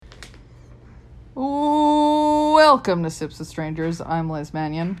Welcome to Sips with Strangers. I'm Liz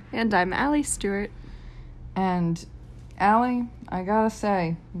Mannion. And I'm Allie Stewart. And Allie, I gotta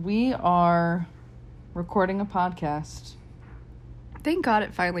say, we are recording a podcast. Thank God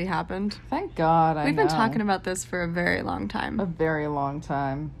it finally happened. Thank God, We've been talking about this for a very long time. A very long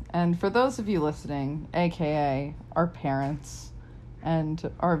time. And for those of you listening, aka our parents and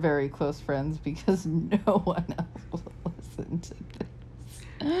our very close friends, because no one else will listen to this.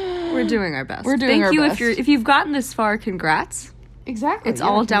 We're doing our best. Thank you. If you've gotten this far, congrats. Exactly. It's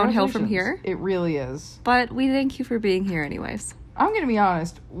all downhill from here. It really is. But we thank you for being here anyways. I'm going to be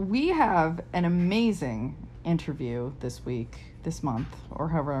honest. We have an amazing interview this month, or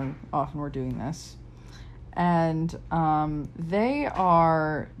however often we're doing this. And they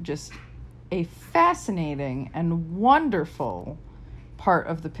are just a fascinating and wonderful part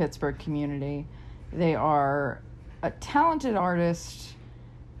of the Pittsburgh community. They are a talented artist,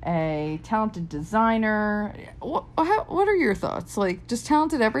 a talented designer. What are your thoughts? Like, just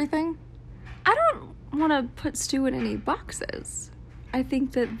talented everything? I don't want to put Stu in any boxes. I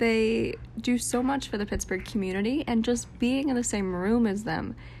think that they do so much for the Pittsburgh community, and just being in the same room as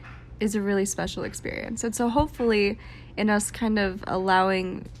them is a really special experience. And so hopefully in us kind of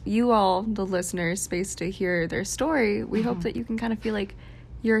allowing you all, the listeners, space to hear their story, we hope that you can kind of feel like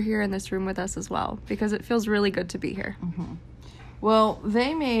you're here in this room with us as well, because it feels really good to be here. Mm-hmm. Well,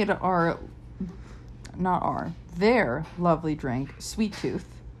 they made their lovely drink, Sweet Tooth,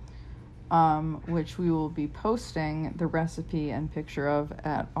 which we will be posting the recipe and picture of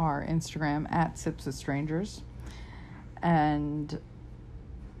at our Instagram at Sips with Strangers. And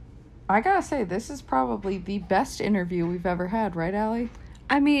I gotta say, this is probably the best interview we've ever had, right, Allie?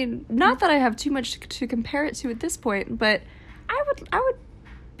 I mean, not that I have too much to compare it to at this point, but I would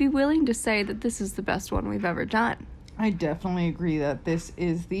be willing to say that this is the best one we've ever done. I definitely agree that this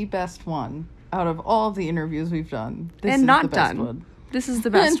is the best one out of all of the interviews we've done. This and is not the best done. One. This is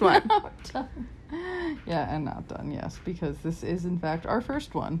the best one. Yeah, and not done, yes, because this is, in fact, our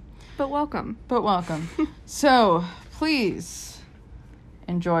first one. But welcome. So, please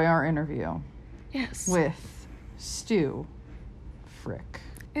enjoy our interview. Yes. With Stu Frick.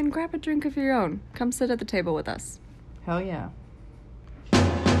 And grab a drink of your own. Come sit at the table with us. Hell yeah.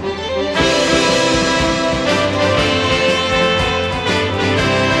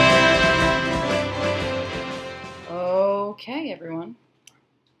 Okay, everyone.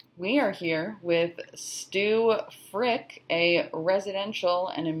 We are here with Stu Frick, a residential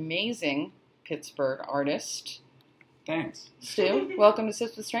and amazing Pittsburgh artist. Thanks. Stu, welcome to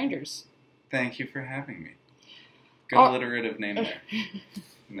Sips with Strangers. Thank you for having me. Good alliterative name there.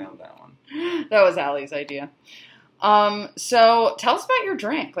 Nailed that one. That was Allie's idea. So tell us about your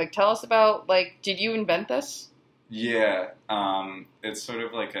drink. Like, tell us about, like, did you invent this? Yeah. It's sort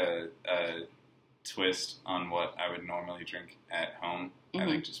of like a twist on what I would normally drink at home. Mm-hmm. I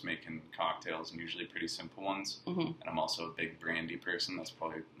like just making cocktails, and usually pretty simple ones. Mm-hmm. And I'm also a big brandy person. That's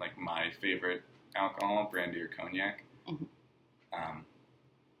probably like my favorite alcohol, brandy or cognac. Mm-hmm.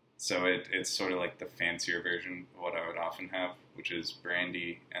 So it's sort of like the fancier version of what I would often have, which is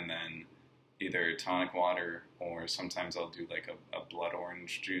brandy and then either tonic water, or sometimes I'll do like a blood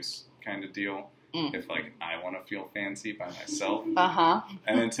orange juice kind of deal. If, like, I want to feel fancy by myself. Uh-huh.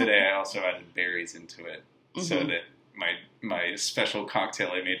 And then today I also added berries into it, so that my special cocktail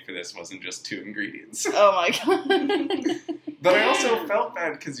I made for this wasn't just 2 ingredients. Oh, my God. But I also felt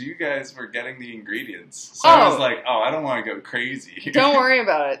bad because you guys were getting the ingredients. So I was like, I don't want to go crazy. Don't worry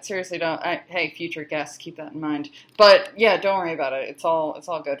about it. Seriously, don't. Hey, future guests, keep that in mind. But, yeah, don't worry about it. It's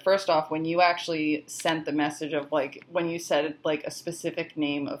all good. First off, when you actually sent the message of, like, when you said, like, a specific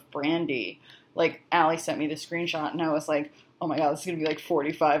name of brandy, like, Allie sent me the screenshot, and I was like, oh my God, this is going to be like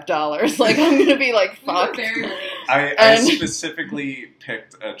 $45. Like, I'm going to be like, fuck. I specifically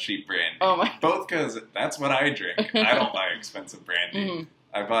picked a cheap brandy. Oh my. Both because that's what I drink. I don't buy expensive brandy. Mm-hmm.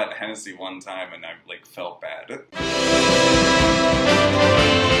 I bought Hennessy one time, and I, like, felt bad.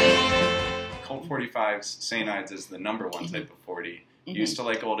 Colt 45s, St. Ides is the number one type of 40. Mm-hmm. Used to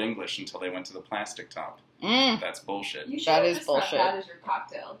like Old English until they went to the plastic top. That's bullshit. That is bullshit. That is your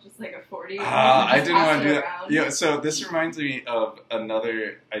cocktail, just like a 40. I didn't want to do that. Yeah, so this reminds me of I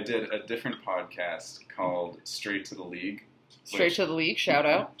did a different podcast called Straight to the League. Straight to the League, shout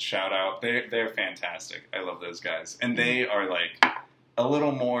out. Shout out. They're fantastic. I love those guys. And they are like a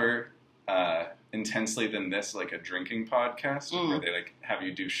little more intensely than this, like a drinking podcast where they like have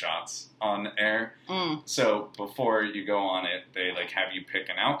you do shots on air. So before you go on it, they like have you pick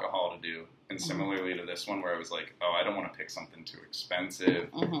an alcohol to do. And similarly to this one, where I was like, oh, I don't want to pick something too expensive.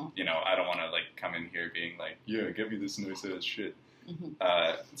 You know, I don't want to like come in here being like, yeah, give me this nice ass shit.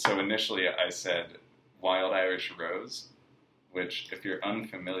 So initially I said, Wild Irish Rose, which, if you're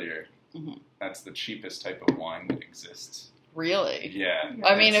unfamiliar, that's the cheapest type of wine that exists. Really? Yeah.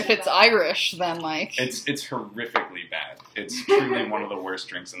 I mean, if it's Irish, then like... It's horrifically bad. It's truly one of the worst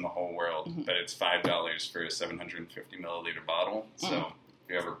drinks in the whole world, but it's $5 for a 750 milliliter bottle. So if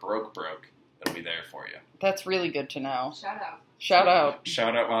you're ever broke, it'll be there for you. That's really good to know. Shout out.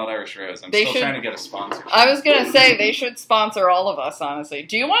 Shout out Wild Irish Rose. I'm still trying to get a sponsor. I was going to say, they should sponsor all of us, honestly.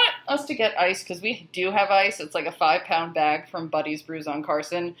 Do you want us to get ice? Because we do have ice. It's like a 5-pound bag from Buddy's Brews on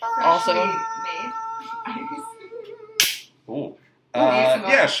Carson. Also made ice. Ooh.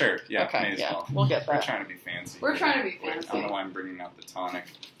 Yeah, sure. Yeah, okay, may as well. We'll get that. We're trying to be fancy. We're trying to be fancy. I don't know why I'm bringing out the tonic.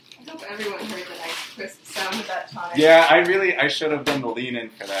 I hope everyone heard the nice crisp sound of that tonic. Yeah, I should have done the lean-in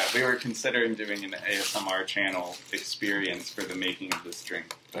for that. We were considering doing an ASMR channel experience for the making of this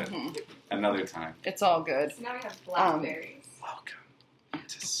drink, but another time. It's all good. So now we have blackberries. Welcome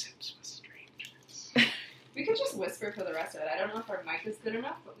to Sips with Strangers. We could just whisper for the rest of it. I don't know if our mic is good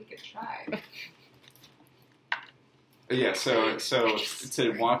enough, but we could try. Yeah, so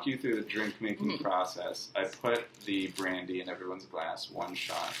to walk you through the drink-making process, I put the brandy in everyone's glass, 1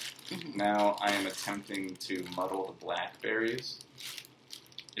 shot. Now I am attempting to muddle the blackberries.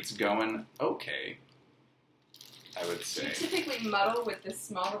 It's going okay, I would say. Do you typically muddle with this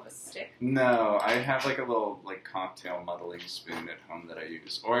small of a stick? No, I have like a little cocktail muddling spoon at home that I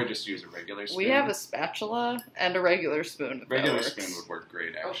use, or I just use a regular spoon. We have a spatula and a regular spoon. Regular spoon would work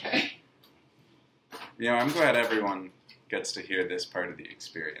great, actually. Okay. You know, I'm glad everyone gets to hear this part of the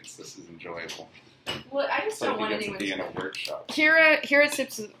experience. This is enjoyable. Well, I just don't want to anyone be in a to... workshop. Here at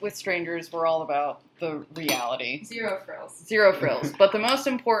Sips with Strangers, we're all about the reality. Zero frills. Zero frills. But the most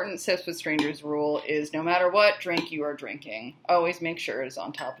important Sips with Strangers rule is no matter what drink you are drinking, always make sure it is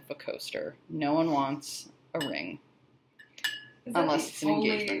on top of a coaster. No one wants a ring. Unless it's an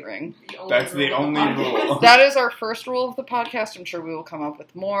engagement ring. That's the only rule. That is our first rule of the podcast. I'm sure we will come up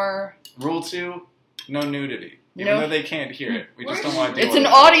with more. Rule 2, no nudity. Even though they can't hear it. We just don't want to do it. It's an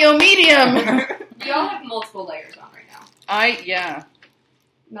audio medium! We all have multiple layers on right now. Yeah.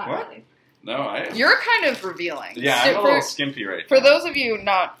 Not What? really. No, You're kind of revealing. Yeah, I'm a little skimpy right now. For those of you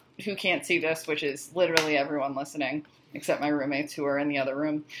who can't see this, which is literally everyone listening, except my roommates who are in the other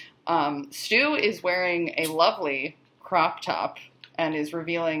room, Stu is wearing a lovely crop top and is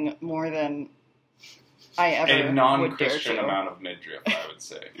revealing more than I ever a non-Christian would dare to. amount of midriff, I would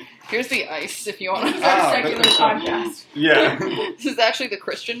say. Here's the ice if you want to. This is our secular podcast. Yeah. This is actually the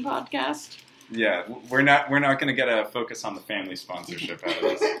Christian podcast. Yeah, we're not going to get a focus on the family sponsorship out of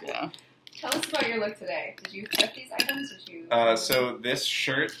this. Yeah. Tell us about your look today. Did you thrift these items? So this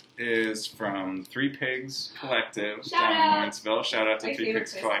shirt is from Three Pigs Collective Shout down in out. Lawrenceville. Shout out to My Three favorite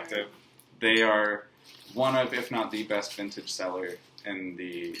Pigs place Collective. They are one of, if not the best vintage seller in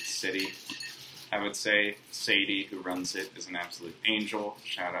the city. I would say Sadie, who runs it, is an absolute angel.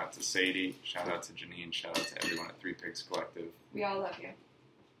 Shout out to Sadie. Shout out to Janine. Shout out to everyone at Three Pigs Collective. We all love you.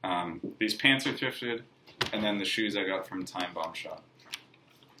 These pants are thrifted, and then the shoes I got from Time Bomb Shop.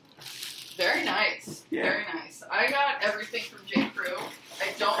 Very nice. Yeah. Very nice. I got everything from J. Crew.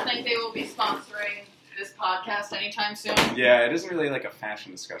 I don't think they will be sponsoring this podcast anytime soon. Yeah, it isn't really like a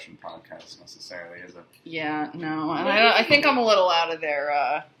fashion discussion podcast necessarily, is it? Yeah, no. And I think I'm a little out of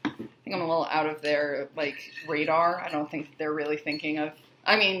their like radar. I don't think they're really thinking of.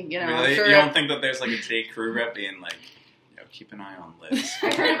 I mean, you know, really? I'm sure You don't think that there's like a J. Crew rep being like, yo, keep an eye on Liz.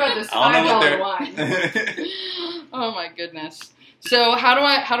 I heard about this $5 I wine. Oh my goodness. So how do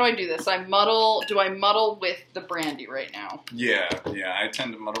I do this? Do I muddle with the brandy right now? Yeah, I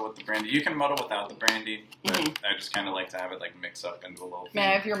tend to muddle with the brandy. You can muddle without the brandy, but I just kind of like to have it like mix up into a little thing. May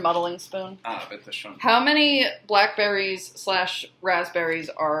I have your muddling spoon? Bitte schon. How many blackberries / raspberries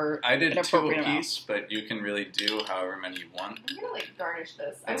are I did an 2 appropriate apiece, but you can really do however many you want. I'm gonna like garnish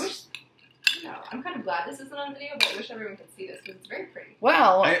this. I wish, I'm kind of glad this isn't on video, but I wish everyone could see this because it's very pretty.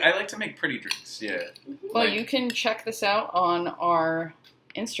 Well, I like to make pretty drinks, yeah. well, like- you can check this out on our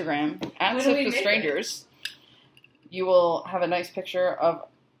Instagram at When do Sips we with make Strangers. You will have a nice picture of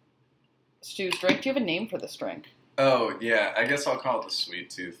Stu's drink. Do you have a name for this drink? Oh, yeah, I guess I'll call it the Sweet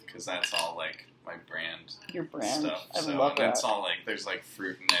Tooth because that's all like my brand. Your brand. Stuff. I So love that. It's all like, there's like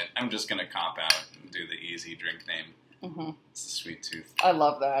fruit in it. I'm just going to cop out and do the easy drink name. Mm-hmm. It's the Sweet Tooth. I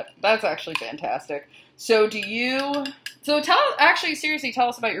love that. That's actually fantastic. So seriously, tell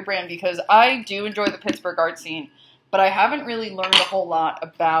us about your brand because I do enjoy the Pittsburgh art scene, but I haven't really learned a whole lot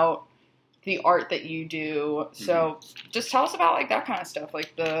about the art that you do. So just tell us about like that kind of stuff,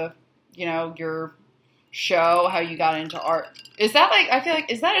 like your show how you got into art? Is that like, I feel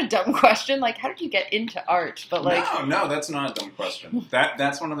like, is that a dumb question? Like, how did you get into art? But like, no, that's not a dumb question.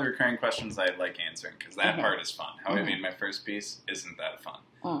 That's one of the recurring questions I like answering because that part is fun. How I made my first piece isn't that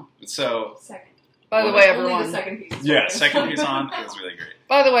fun. So, Second. By the way, Only everyone. the second piece. yeah, second piece on is really great.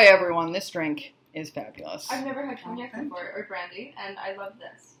 By the way, everyone, this drink is fabulous. I've never had cognac before or brandy, and I love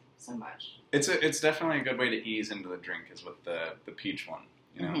this so much. It's definitely a good way to ease into the drink is with the peach one.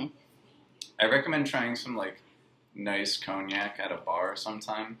 You know, Mm-hmm. I recommend trying some like nice cognac at a bar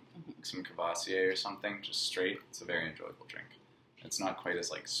sometime, some Cavassier or something, just straight. It's a very enjoyable drink. It's not quite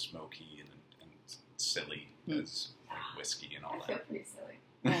as like smoky and silly as like whiskey and all I feel that. pretty silly.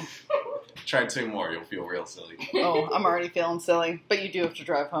 Try 2 more, you'll feel real silly. Oh, I'm already feeling silly. But you do have to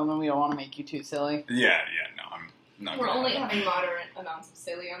drive home, and we don't want to make you too silly. Yeah, no, I'm not. We're gonna only have having moderate amounts of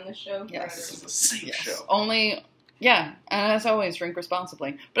silly on this show. for Yes. This other is a safe Yes. show. Only, yeah, and as always, drink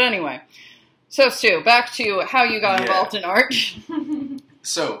responsibly. But anyway, so Stu, back to how you got Yeah. involved in art. reasons.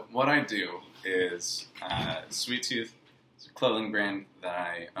 So what I do is Sweet Tooth is a clothing brand that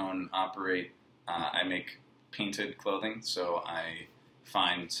I own, operate. I make painted clothing, so I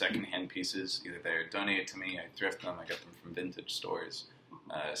find secondhand pieces. Either they're donated to me, I thrift them, I get them from vintage stores,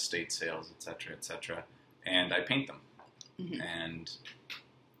 estate sales, etc., and I paint them. Mhm. And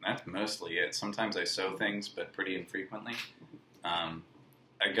that's mostly it. Sometimes I sew things, but pretty infrequently.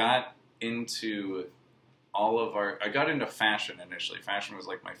 I got into I got into fashion initially. Fashion was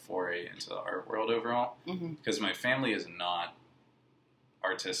like my foray into the art world overall, because my family is not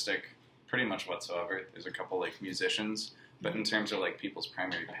artistic pretty much whatsoever. There's a couple like musicians, but in terms of like people's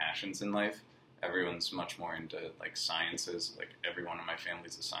primary passions in life, everyone's much more into like sciences. Like everyone in my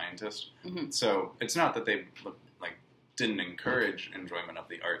family's a scientist. So it's not that they didn't encourage enjoyment of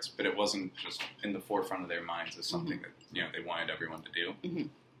the arts, but it wasn't just in the forefront of their minds as something that they wanted everyone to do.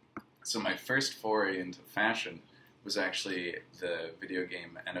 So my first foray into fashion was actually the video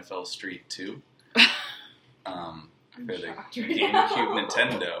game NFL Street 2 for the GameCube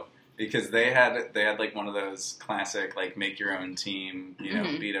Nintendo, because they had like one of those classic like make your own team,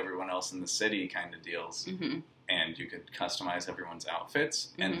 beat everyone else in the city kind of deals, and you could customize everyone's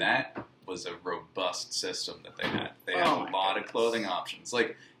outfits, and that was a robust system that they had. They had a lot of clothing options.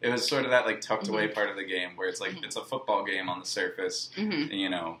 Like it was sort of that like tucked away part of the game where it's like it's a football game on the surface, and,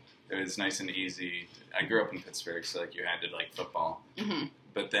 it was nice and easy. I grew up in Pittsburgh, so like you had to like football,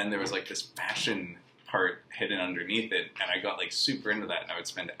 but then there was like this fashion part hidden underneath it, and I got like super into that, and I would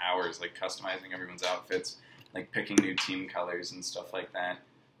spend hours like customizing everyone's outfits, like picking new team colors and stuff like that.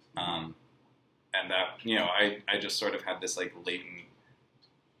 And that, I just sort of had this like latent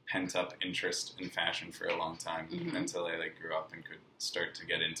pent up interest in fashion for a long time until I like grew up and could start to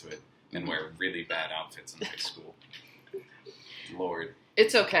get into it and wear really bad outfits in high school. Lord.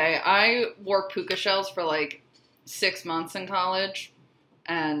 It's okay. I wore puka shells for like 6 months in college,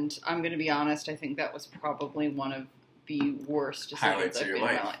 and I'm going to be honest, I think that was probably one of the worst decisions Highlights of I've your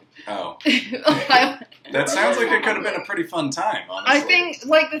made in my life. life. Oh. That sounds like it could have been a pretty fun time, honestly. I think,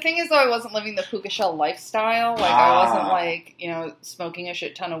 like, the thing is, though, I wasn't living the puka shell lifestyle. Like, I wasn't, like, smoking a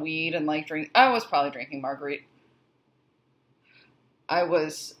shit ton of weed and, like, I was probably drinking Marguerite. I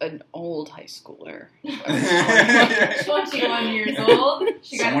was an old high schooler. 21 years old.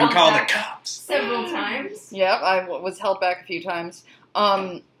 She got Someone held called the back cops. several times. Yep, I was held back a few times.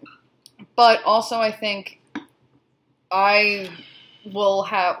 But also, I think I will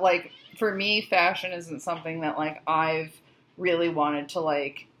have, like, for me, fashion isn't something that, like, I've really wanted to,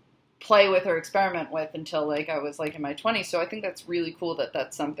 like, play with or experiment with until, like, I was, like, in my 20s. So I think that's really cool that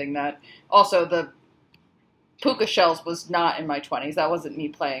that's something that, also, the puka shells was not in my 20s. That wasn't me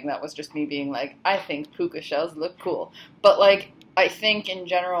playing. That was just me being like, I think puka shells look cool. But, like, I think in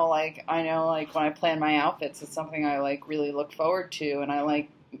general, like, I know, like, when I plan my outfits, it's something I, like, really look forward to, and I like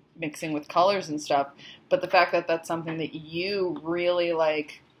mixing with colors and stuff. But the fact that that's something that you really,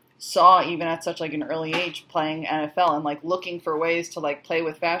 like, saw even at such, like, an early age playing NFL and, like, looking for ways to, like, play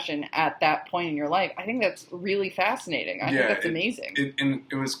with fashion at that point in your life, I think that's really fascinating. I think that's amazing. And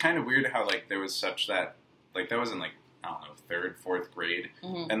it was kind of weird how, like, there was such that, like, that was in, like, I don't know, 3rd, 4th grade.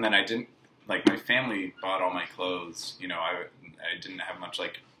 And then I didn't, like, my family bought all my clothes. I didn't have much,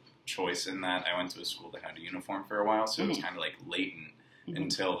 like, choice in that. I went to a school that had a uniform for a while, so it was kind of, like, latent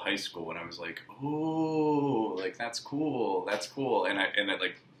until high school when I was like, oh, like, that's cool. And it,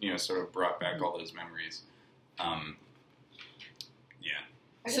 like, sort of brought back all those memories.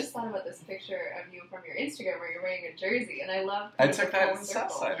 I just thought about this picture of you from your Instagram where you're wearing a jersey, and I love. I took that in the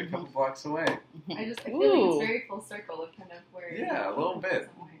South Side, a couple blocks away. I feel like it's very full circle of kind of where. Yeah, a little bit.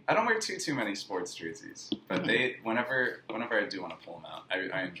 I don't wear too many sports jerseys, but whenever I do want to pull them out,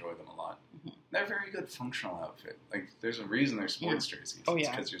 I enjoy them a lot. they're a very good functional outfit. Like, there's a reason they're sports jerseys. Oh, It's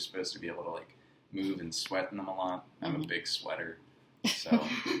yeah. because you're supposed to be able to, like, move and sweat in them a lot. I'm a big sweater, so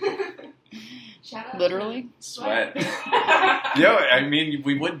Shout out Literally? to sweat. Yo, I mean,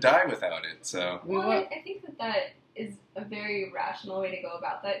 we would die without it, so. We Well, wa- I think that is a very rational way to go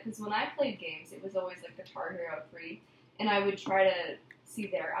about that, because when I played games, it was always like Guitar Hero 3, and I would try to see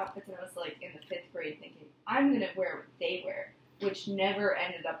their outfits, and I was like in the 5th grade thinking, I'm going to wear what they wear, which never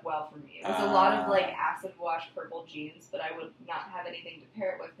ended up well for me. It was a lot of like acid wash purple jeans, but I would not have anything to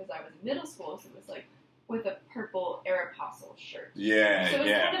pair it with because I was in middle school, so it was like with a purple Aeropostale shirt. Yeah, So it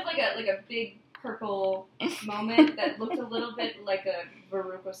was kind of like a big purple moment that looked a little bit like a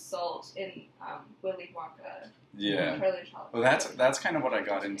Veruca Salt in Willy Wonka. Yeah. Charlie and Chocolate. Well, that's kind of what I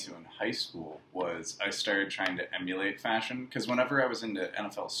got into in high school, was I started trying to emulate fashion, because whenever I was into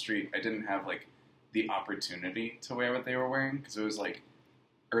NFL Street, I didn't have, like, the opportunity to wear what they were wearing, because it was, like,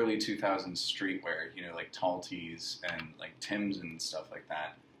 early 2000s streetwear, you know, like tall tees and, like, Timbs and stuff like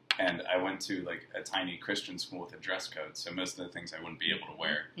that. And I went to, like, a tiny Christian school with a dress code, so most of the things I wouldn't be able to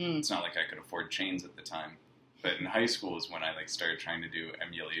wear. It's not like I could afford chains at the time. But in high school is when I, like, started trying to do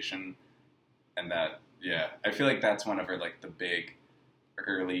emulation, and that, yeah, I feel like that's whenever, like, the big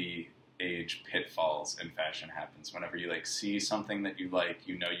early age pitfalls in fashion happens. Whenever you, like, see something that you like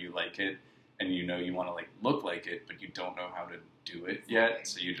it, and you know you want to, like, look like it, but you don't know how to do it yet,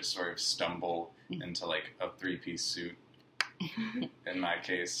 so you just sort of stumble into, like, a 3-piece suit, in my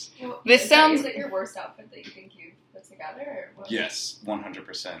case. Well, This sounds- Is it your worst outfit that you think you've put together? Or what? Yes,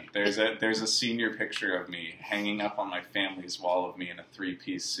 100%. There's a senior picture of me hanging up on my family's wall of me in a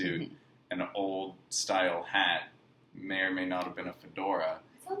 3-piece suit, an old style hat, may or may not have been a fedora,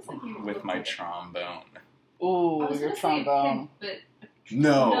 It sounds like you with look my like trombone. I Ooh, was your gonna say trombone. pimp, but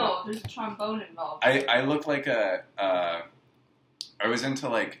No. there's a trombone involved. I look like I was into,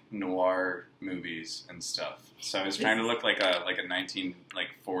 like, noir movies and stuff, so I was trying to look like a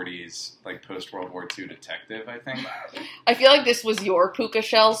 40s, like, post-World War II detective, I think. I feel like this was your puka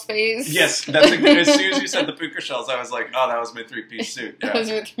shells phase. Yes, that's as soon as you said the puka shells, I was like, oh, that was my 3-piece suit. That was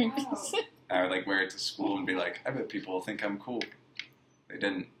Yeah. your 3-piece. I would, like, wear it to school and be like, I bet people will think I'm cool. They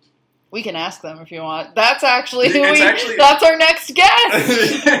didn't. We can ask them if you want. That's actually It's that's our next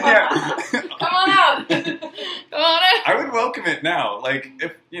guest. Yeah. Come on out! Come on in. I would welcome it now. Like,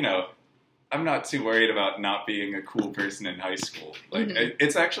 if, you know, I'm not too worried about not being a cool person in high school. Like,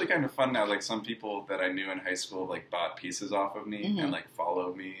 it's actually kind of fun now. Like, some people that I knew in high school, like, bought pieces off of me and, like,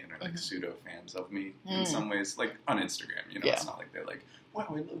 followed me and are, like, pseudo fans of me in some ways. Like, on Instagram, you know, it's not like they're like, wow,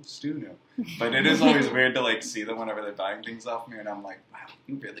 I love Stu now. But it is always weird to, like, see them whenever they're buying things off me, and I'm like, wow,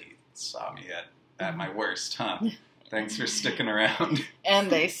 you really saw me at my worst, huh? Thanks for sticking around. And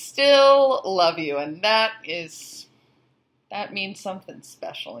they still love you, and that means something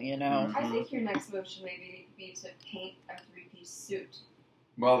special, you know. I think your next move should maybe be to paint a 3-piece suit.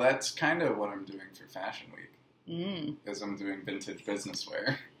 Well, that's kind of what I'm doing for Fashion Week, Mm. is I'm doing vintage business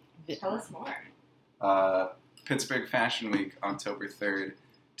wear. Tell us more. Pittsburgh Fashion Week, October 3rd.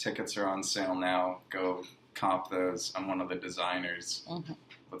 Tickets are on sale now. Go comp those. I'm one of the designers. Mhm.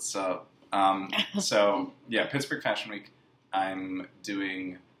 What's up? So, yeah, Pittsburgh Fashion Week. I'm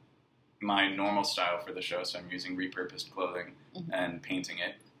doing my normal style for the show, so I'm using repurposed clothing and painting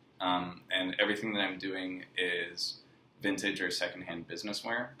it. And everything that I'm doing is vintage or secondhand business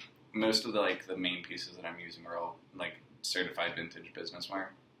wear. Most of the main pieces that I'm using are all, like, certified vintage business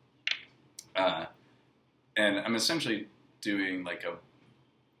wear. And I'm essentially doing, like,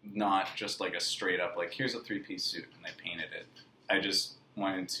 not just, like, a straight up, like, here's a 3-piece suit, and I painted it. I just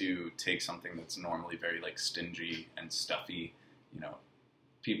wanted to take something that's normally very, like, stingy and stuffy. You know,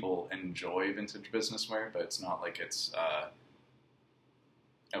 people enjoy vintage business wear, but it's not like it's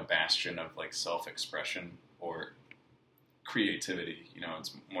a bastion of, like, self-expression or creativity. You know,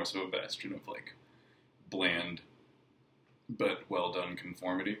 it's more so a bastion of, like, bland but well-done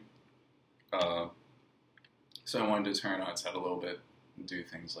conformity. So I wanted to turn on its head a little bit and do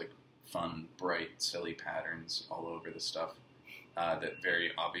things like fun, bright, silly patterns all over the stuff that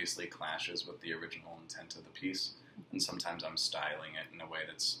very obviously clashes with the original intent of the piece. And sometimes I'm styling it in a way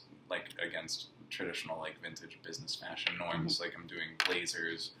that's, like, against traditional, like, vintage business fashion norms. Like, I'm doing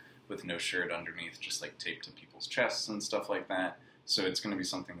blazers with no shirt underneath, just, like, taped to people's chests and stuff like that. So it's going to be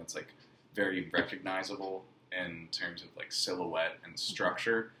something that's, like, very recognizable in terms of, like, silhouette and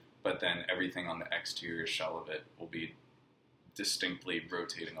structure, but then everything on the exterior shell of it will be distinctly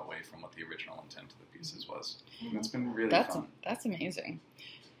rotating away from what the original intent of the pieces was. And it's been really fun. That's amazing.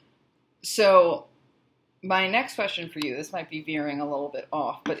 So, my next question for you, this might be veering a little bit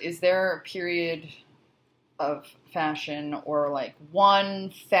off, but is there a period of fashion, or like one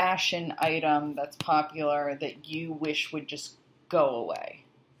fashion item that's popular that you wish would just go away,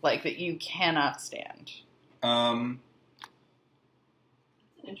 like that you cannot stand? That's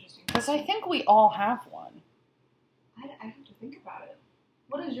an interesting Because I question. think we all have one. I have to think about it.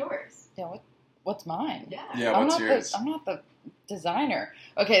 What is yours? Yeah, what's mine? Yeah. Yeah, I'm what's not yours? I'm not the designer.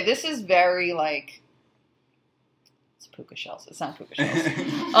 Okay, this is very like, it's puka shells. It's not puka shells.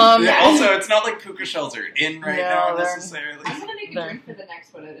 Yeah, also, it's not like puka shells are in right No, now they're- necessarily. I'm gonna make a There. drink for the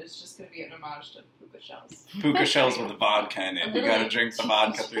next one, and it's just gonna be an homage to puka shells. Puka shells with the vodka in it. You gotta drink the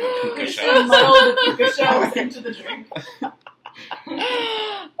vodka through the puka We shells. muddle the puka shells into the drink.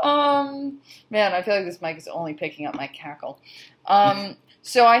 Man, I feel like this mic is only picking up my cackle.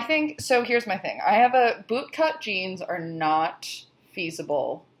 So here's my thing. I have bootcut jeans are not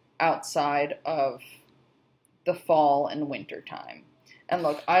feasible outside of the fall and winter time. And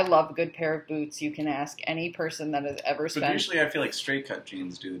look, I love a good pair of boots. You can ask any person that has ever But spent. usually I feel like straight cut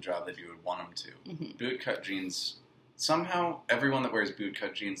jeans do the job that you would want them to. Mhm. Boot cut jeans, somehow everyone that wears boot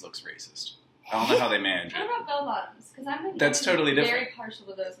cut jeans looks racist. I don't know how they manage What it. about bell bottoms? Because I'm That's totally different. very partial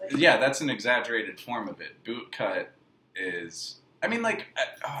to those. Like, Yeah, that's an exaggerated form of it. Boot cut is, I mean, like,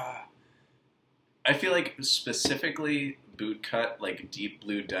 I feel like specifically boot cut, like deep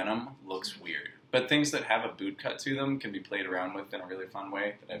blue denim, looks weird. But things that have a boot cut to them can be played around with in a really fun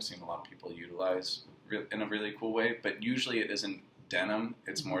way that I've seen a lot of people utilize in a really cool way. But usually it isn't denim.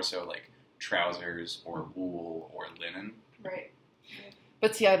 It's more so like trousers or wool or linen. right.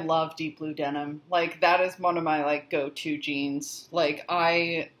 But see, I love deep blue denim. Like, that is one of my, like, go-to jeans. Like,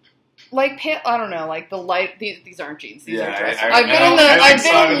 I don't know, like, the light, these aren't jeans, these are dresses. I've been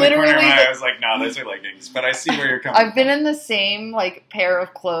I was like, no, those are leggings. But I see where you're coming I've been in the same, like, pair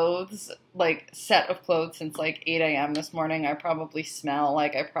of clothes, like, set of clothes since, like, 8 a.m. this morning. I probably smell,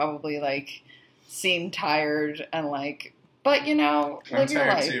 like, I probably, like, seem tired and, like, but, you know, I'm live your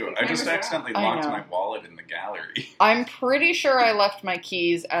tired life. too. I just accidentally I locked know. my wallet in the gallery. I'm pretty sure I left my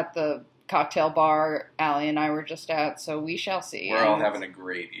keys at the cocktail bar Allie and I were just at, so we shall see. We're all having a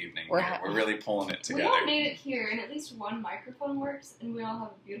great evening. We're We're really pulling it We together. all made it here, and at least one microphone works, and we all have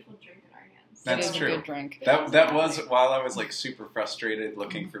a beautiful drink in our hands. That's It is true. a good drink. That was while I was like super frustrated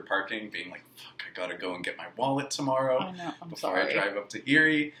looking for parking, being like, fuck, I gotta go and get my wallet tomorrow I know, I'm before sorry. I drive up to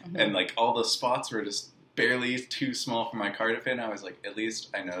Erie. Mhm. And like all the spots were just barely too small for my car to fit. And I was like, at least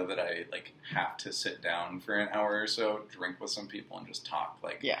I know that I like have to sit down for an hour or so, drink with some people, and just talk.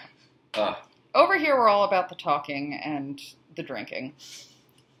 Like, Yeah. uh, Over here, we're all about the talking and the drinking,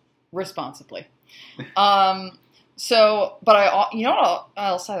 responsibly. So, but you know what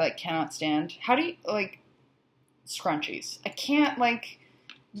else I like cannot stand? How do you like scrunchies? I can't like.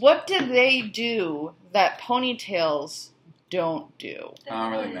 What do they do that ponytails don't do? I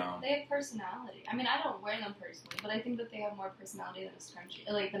don't really know. They have personality. I mean, I don't wear them personally, but I think that they have more personality than a scrunchie,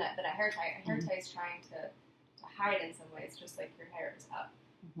 like than a hair tie. A hair tie is trying to hide in some ways, just like your hair is up.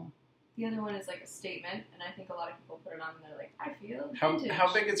 Mhm. The other one is like a statement, and I think a lot of people put it on and they're like, I feel how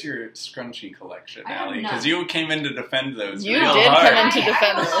vintage. big is your scrunchie collection, I have Allie? none. Because you came in to defend those You real did hard. come in to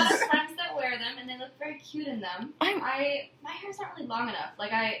defend I have a lot those. of friends that wear them, and they look very cute in them. My hair's not really long enough.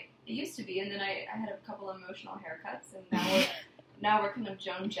 Like it used to be, and then I had a couple emotional haircuts, and now we're kind of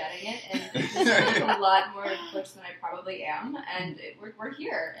Joan Jetting it, and it's just like a lot more butch than I probably am, and we're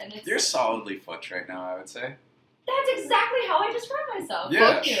here, and it's You're solidly Futch right now, I would say. that's exactly how I describe myself.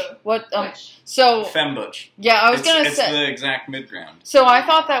 Yeah. Thank you. What? Butch. So Fembutch. yeah, I was It's gonna say. the exact mid-ground. So I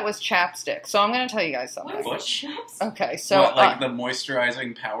thought that was chapstick. So I'm gonna tell you guys something. What is Butch? chaps? Okay, so What, like the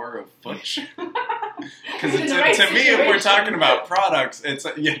moisturizing power of Futch? Because In the right to me, if we're situation. talking about products, it's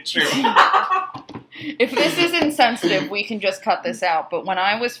yeah, true. if this is insensitive, we can just cut this out. But when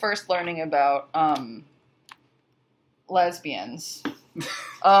I was first learning about lesbians,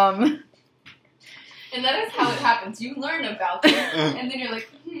 And that is how it happens. You learn about them, and then you're like,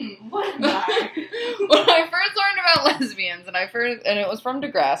 what am I? when I first learned about lesbians, and it was from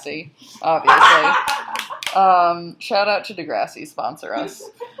Degrassi, obviously. Shout out to Degrassi, sponsor us.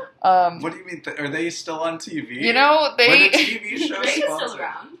 What do you mean? Are they still on TV? You know, Were the they. TV shows Drake is still sponsored?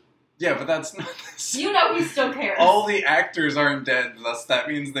 around. Yeah, but that's not the same. You know he still cares. All the actors aren't dead, thus that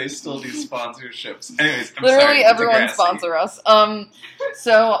means they still do sponsorships. Anyways, I'm Literally sorry, everyone Degrassi. sponsor us.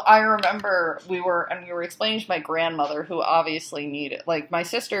 So I remember we were explaining to my grandmother, who obviously needed, like my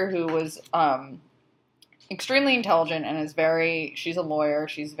sister, who was extremely intelligent and she's a lawyer.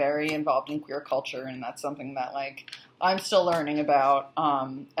 She's very involved in queer culture, and that's something that like I'm still learning about.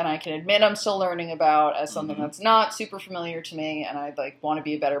 And I can admit I'm still learning about as something that's not super familiar to me, and I'd like want to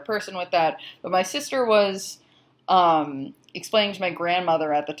be a better person with that. But my sister was explaining to my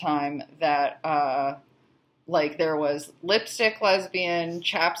grandmother at the time that like there was lipstick lesbian,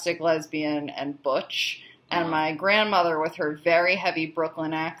 chapstick lesbian, and butch. And my grandmother, with her very heavy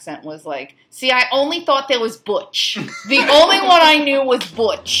Brooklyn accent, was like, see, I only thought there was butch. The only one I knew was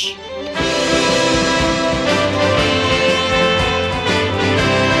butch.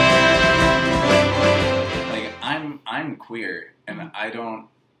 Like, I'm queer, and I don't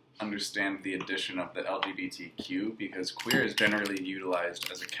understand the addition of the LGBTQ, because queer is generally utilized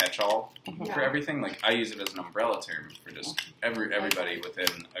as a catch-all for everything. Like, I use it as an umbrella term for just everybody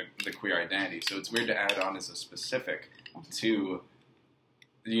within the queer identity. So it's weird to add on as a specific to,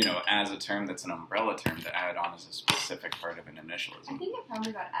 you know, as a term that's an umbrella term, to add on as a specific part of an initialism. I think it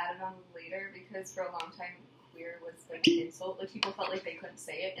probably got added on later because for a long time queer was like an insult. Like people felt like they couldn't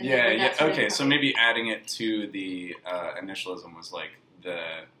say it. And Yeah. Okay, so maybe adding it to the initialism was like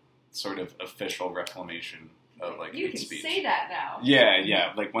the sort of official reclamation of like you hate can speech. say that now.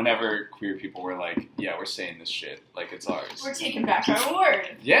 Yeah. Like whenever queer people were like, "Yeah, we're saying this shit. Like it's ours." We're taking back our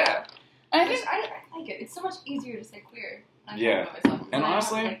word. Yeah. I think I like it. It's so much easier to say queer. I'm Yeah. talking about myself, And I don't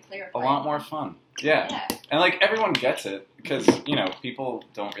honestly, have to, like, clarify. a lot more fun. Yeah. And like everyone gets it because you know people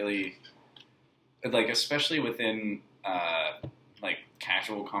don't really like, especially within like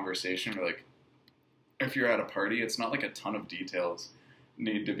casual conversation or like if you're at a party, it's not like a ton of details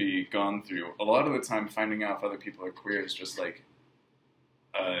need to be gone through. A lot of the time, finding out if other people are queer is just like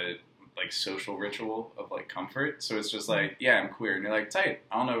a like social ritual of like comfort. So it's just like, yeah, I'm queer, and you're like, tight.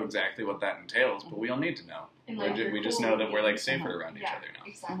 I don't know exactly what that entails, but we all need to know. And, like, we you're just cool know that with we're me. like safer around each other now.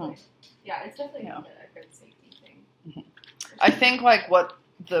 Exactly. Yeah, it's definitely Yeah. a good safety thing. I think like what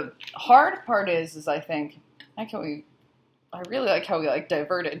the hard part is I think I really like how we like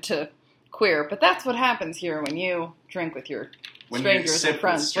diverted to queer, but that's what happens here when you drink with your strangers or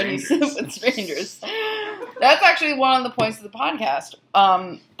friends. When you sip with strangers. That's actually one of the points of the podcast.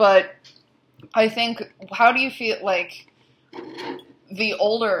 But I think, how do you feel like the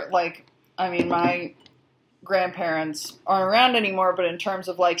older, like, I mean, my grandparents aren't around anymore, but in terms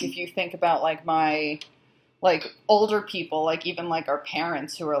of like, if you think about like my, like older people, like even like our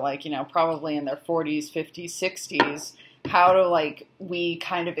parents who are like, you know, probably in their 40s, 50s, 60s, how do like we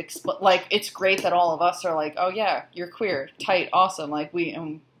kind of like it's great that all of us are like, oh yeah, you're queer, tight, awesome, like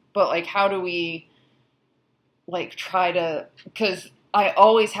but like how do we like try to, because I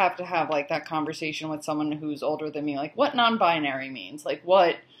always have to have like that conversation with someone who's older than me, like what non-binary means, like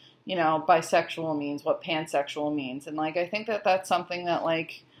what, you know, bisexual means, what pansexual means, and like I think that that's something that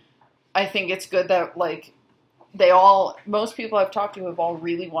like I think it's good that like most people I've talked to have all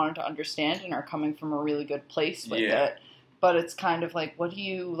really wanted to understand and are coming from a really good place with it. But it's kind of like, what do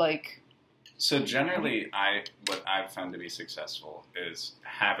you like? So generally, what I've found to be successful is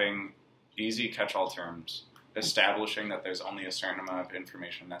having easy catch-all terms, establishing that there's only a certain amount of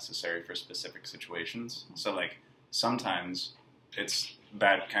information necessary for specific situations. So like sometimes it's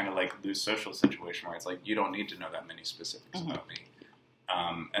that kind of like loose social situation where it's like you don't need to know that many specifics about me.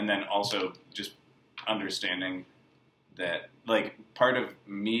 And then also just understanding that like part of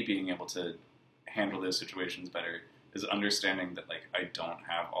me being able to handle those situations better is understanding that like I don't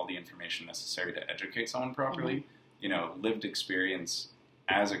have all the information necessary to educate someone properly. You know, lived experience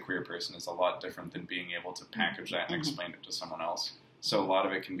as a queer person is a lot different than being able to package that and explain it to someone else. So a lot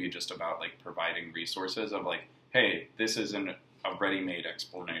of it can be just about like providing resources of like, hey, this isn't a ready-made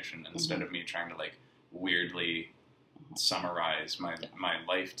explanation instead of me trying to like weirdly summarize my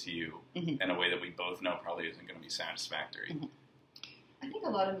life to you in a way that we both know probably isn't going to be satisfactory. I think a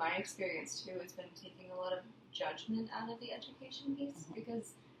lot of my experience too has been taking a lot of judgment out of the education piece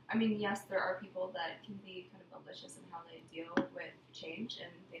because, I mean, yes, there are people that can be kind of malicious in how they deal with change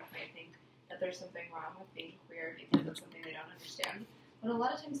and they might think that there's something wrong with being queer because it's something they don't understand. But a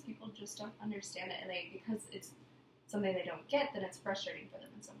lot of times people just don't understand it and because it's something they don't get, then it's frustrating for them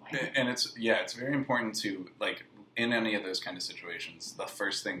in some way. And it's very important to, like, in any of those kind of situations, the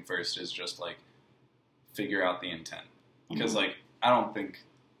first thing first is just, like, figure out the intent. Because, like, I don't think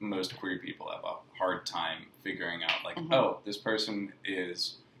most queer people have a hard time figuring out, like, oh, this person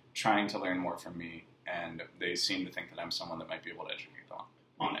is trying to learn more from me, and they seem to think that I'm someone that might be able to educate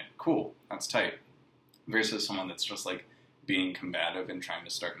on it. Cool, that's tight. Versus someone that's just, like, being combative and trying to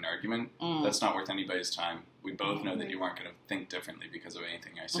start an argument. That's not worth anybody's time. We both know that you aren't going to think differently because of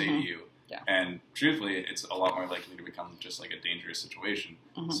anything I say to you. Yeah. And truthfully, it's a lot more likely to become just like a dangerous situation.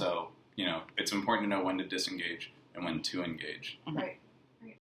 So, you know, it's important to know when to disengage and when to engage. Right.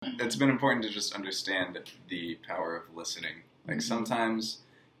 It's been important to just understand the power of listening. Like sometimes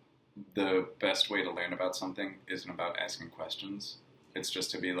the best way to learn about something isn't about asking questions. It's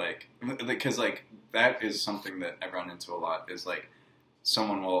just to be like, because like that is something that I run into a lot is like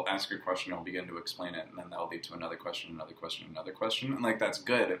someone will ask a question, I'll begin to explain it, and then that'll lead to another question, another question, another question. And, like, that's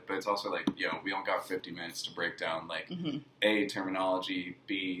good, but it's also, like, you know, we only got 50 minutes to break down, like, A, terminology,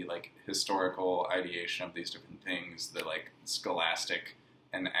 B, like, historical ideation of these different things, the, like, scholastic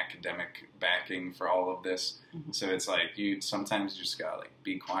and academic backing for all of this. So it's, like, sometimes you just gotta, like,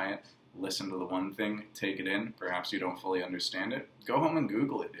 be quiet, listen to the one thing, take it in. Perhaps you don't fully understand it. Go home and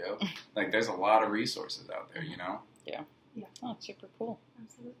Google it, yo. Like, there's a lot of resources out there, you know? Yeah. Oh, super cool.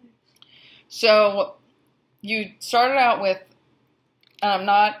 Absolutely. So, you started out with, and I'm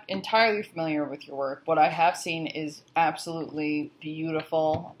not entirely familiar with your work. What I have seen is absolutely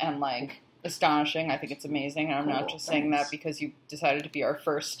beautiful and, like, astonishing. I think it's amazing. And I'm not just saying that because you decided to be our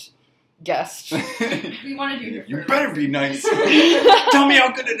first guest. We wanted you here You first. better be nice. Tell me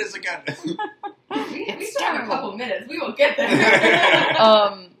how good it is again. We still have a couple minutes. We will get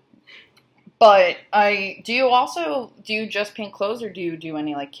there. But do you just paint clothes, or do you do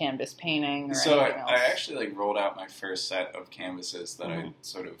any, like, canvas painting or So anything else? I actually, like, rolled out my first set of canvases that I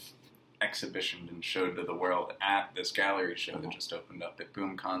sort of exhibitioned and showed to the world at this gallery show that just opened up at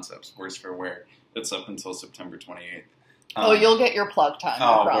Boom Concepts, Worse for Wear. That's up until September 28th. You'll get your plug time,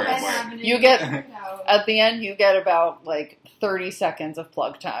 I promise. word. You get, at the end, you get about, like, 30 seconds of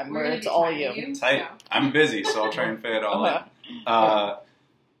plug time, We're where gonna it's be all timing you. Tight. I'm busy, so I'll try and fit it all in.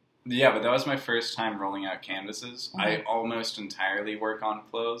 Yeah, but that was my first time rolling out canvases. I almost entirely work on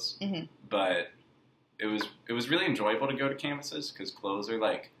clothes, but it was really enjoyable to go to canvases because clothes are,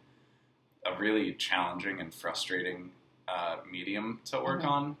 like, a really challenging and frustrating medium to work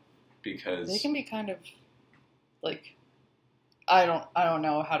on because They can be kind of, like, I don't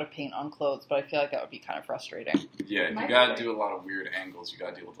know how to paint on clothes, but I feel like that would be kind of frustrating. Yeah, you gotta do a lot of weird angles. You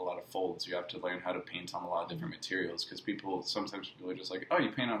gotta deal with a lot of folds. You have to learn how to paint on a lot of different materials because sometimes people are just like, oh,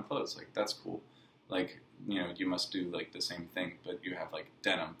 you paint on clothes. Like, that's cool. Like, you know, you must do, like, the same thing, but you have, like,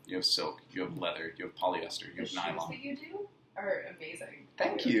 denim, you have silk, you have leather, you have polyester, you The have shoes nylon. that you do are amazing.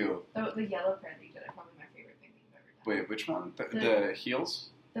 Thank you. The yellow pair that you did are probably my favorite thing that you've ever done. Wait, which one? The heels?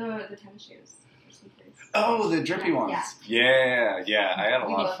 The tennis shoes. Or sneakers. Oh, the drippy ones. Yeah. I had a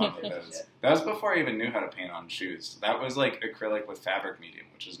We lot of love fun with that those. shit. That was before I even knew how to paint on shoes. That was like acrylic with fabric medium,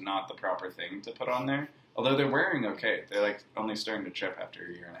 which is not the proper thing to put on there. Although they're wearing okay. They're, like, only starting to chip after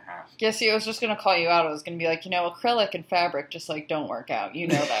a year and a half. Yeah, see, I was just going to call you out. I was going to be like, acrylic and fabric just, like, don't work out. You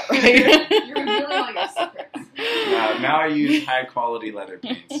know that, right? You're revealing all your secrets. Now I use high quality leather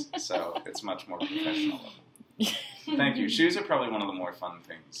paints, so it's much more professional. Thank you. Shoes are probably one of the more fun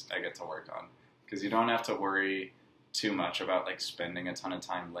things I get to work on because you don't have to worry too much about, like, spending a ton of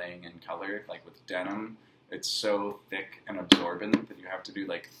time laying in color. Like, with denim, it's so thick and absorbent that you have to do,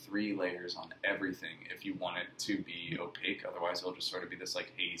 like, 3 layers on everything if you want it to be opaque. Otherwise, it'll just sort of be this,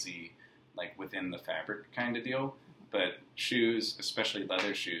 like, hazy, like, within the fabric kind of deal. But shoes, especially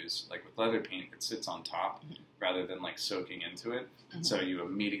leather shoes, like, with leather paint, it sits on top rather than, like, soaking into it. So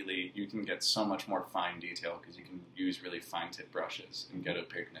you can get so much more fine detail because you can use really fine tip brushes and get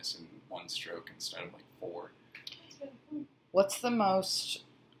opaqueness in 1 stroke instead of, like, 4. What's the most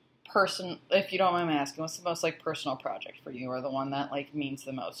if you don't mind me asking, what's the most, like, personal project for you, or the one that, like, means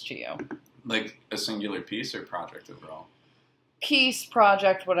the most to you? Like, a singular piece or project overall? Piece,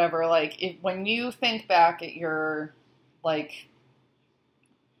 project, whatever. Like, when you think back at your, like,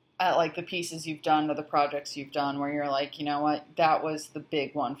 the pieces you've done or the projects you've done where you're like, you know what, that was the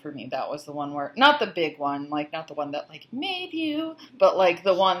big one for me. That was the one where, not the big one, like, not the one that, like, made you, but, like,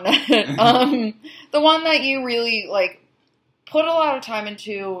 the one that, the one that you really, like, put a lot of time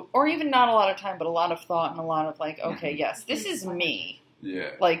into, or even not a lot of time, but a lot of thought and a lot of, like, okay, yes, this is me. Yeah.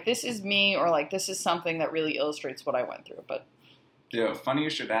 Like, this is me, or, like, this is something that really illustrates what I went through, but... Yeah, funny you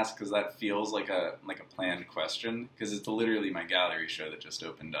should ask, because that feels like a planned question, because it's literally my gallery show that just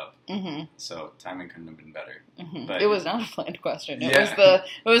opened up. So timing couldn't have been better. But it was not a planned question. It Yeah.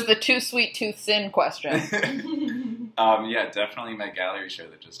 was the too sweet tooth sin question. Yeah, definitely my gallery show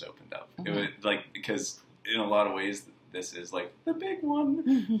that just opened up. It was, like, because in a lot of ways, this is, like, the big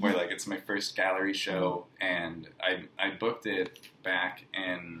one, where, like, it's my first gallery show, and I booked it back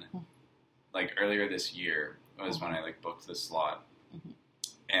in, like, earlier this year was when I, like, booked the slot.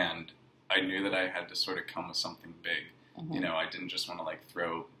 And I knew that I had to sort of come with something big. You know, I didn't just want to, like,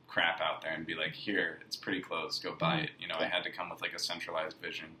 throw crap out there and be like, here, it's pretty close, go buy it. You know, I had to come with, like, a centralized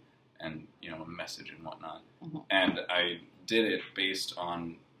vision and, you know, a message and whatnot. And I did it based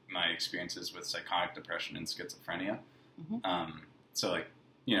on my experiences with psychotic depression and schizophrenia. So, like,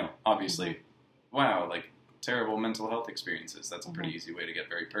 you know, obviously, wow, like, terrible mental health experiences. That's a pretty easy way to get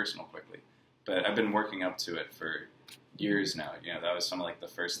very personal quickly. But I've been working up to it for years now. You know, that was some of, like, the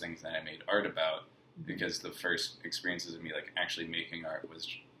first things that I made art about because the first experiences of me like actually making art was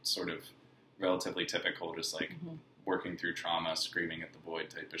sort of relatively typical, just like working through trauma, screaming at the void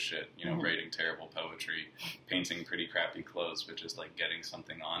type of shit, you know, writing terrible poetry, painting pretty crappy clothes, but just like getting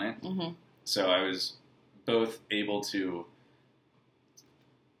something on it. So I was both able to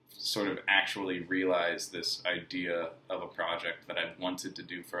sort of actually realize this idea of a project that I'd wanted to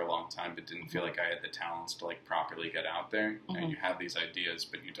do for a long time, but didn't feel like I had the talents to like properly get out there. And you have these ideas,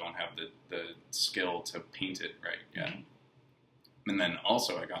 but you don't have the skill to paint it right yet. And then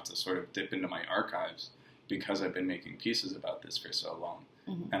also I got to sort of dip into my archives because I've been making pieces about this for so long.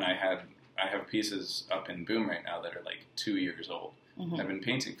 And I have pieces up in Boom right now that are like 2 years old. I've been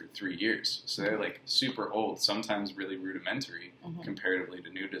painting for 3 years, so they're like super old, sometimes really rudimentary comparatively to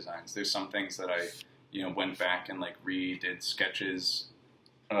new designs. There's some things that I, you know, went back and like redid sketches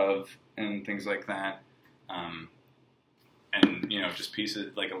of and things like that. And, you know, just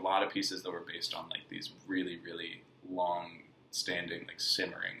pieces, like a lot of pieces that were based on like these really, really long-standing, like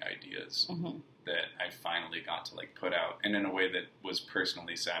simmering ideas that I finally got to like put out, and in a way that was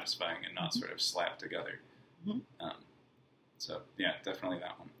personally satisfying and not sort of slapped together. So, yeah, definitely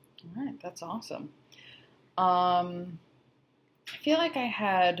that one. All right, that's awesome. I feel like I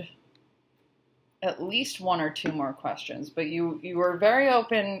had at least one or two more questions, but you were very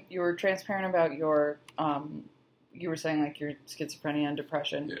open. You were transparent about your, you were saying like your schizophrenia and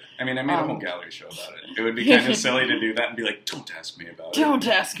depression. Yeah. I mean, I made a whole gallery show about it. It would be kind of silly to do that and be like, don't ask me about it. Don't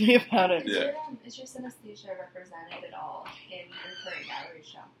ask me about it. Yeah. Is your synesthesia represented at all in your current gallery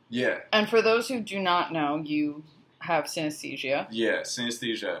show? Yeah. And for those who do not know, you have synesthesia. Yeah,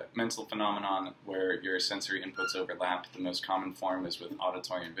 synesthesia, mental phenomenon where your sensory inputs overlap. The most common form is with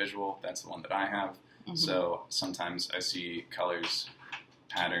auditory and visual. That's the one that I have. So sometimes I see colors,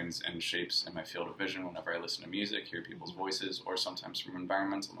 patterns, and shapes in my field of vision whenever I listen to music, hear people's voices, or sometimes from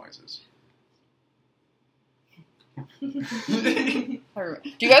environmental noises. Do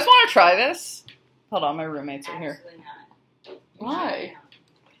you guys want to try this? Hold on, my roommates are here. Absolutely not. Why?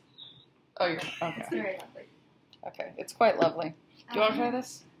 Oh, you're It's okay. very lovely. Okay, it's quite lovely. Do you want to try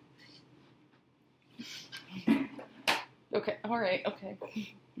this? Okay, all right, okay.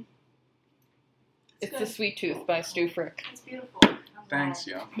 It's The Sweet Tooth by Stu Frick. It's beautiful. Thanks,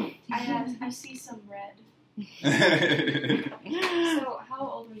 yo. I see some red. So, how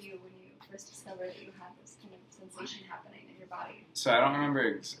old were you when you first discovered that you had this kind of sensation happening in your body? So I don't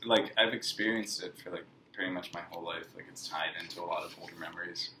remember, like, I've experienced it for, like, pretty much my whole life. Like, it's tied into a lot of older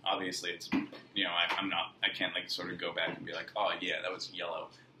memories. Obviously, it's, you know, I can't, like, sort of go back and be like, oh, yeah, that was yellow.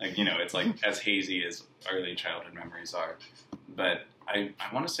 Like, you know, it's, like, as hazy as early childhood memories are. But I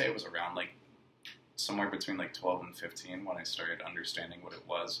want to say it was around, like, somewhere between, like, 12 and 15 when I started understanding what it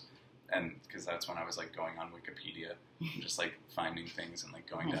was. And because that's when I was, like, going on Wikipedia and just, like, finding things and, like,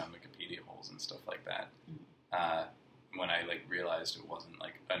 going down Wikipedia holes and stuff like that. When I, like, realized it wasn't,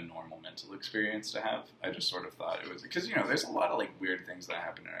 like, a normal mental experience to have, I just sort of thought it was... Because, you know, there's a lot of, like, weird things that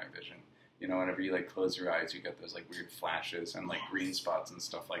happen in our vision. You know, whenever you, like, close your eyes, you get those, like, weird flashes and, like, green spots and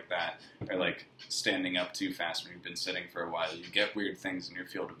stuff like that. Or, like, standing up too fast when you've been sitting for a while. You get weird things in your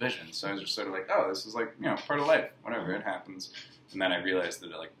field of vision. So I was just sort of like, oh, this is, like, you know, part of life. Whatever, it happens. And then I realized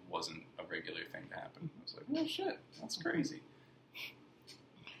that it, like, wasn't a regular thing to happen. I was like, oh, shit, that's crazy.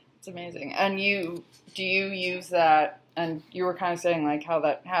 It's amazing. And do you use that, and you were kind of saying, like, how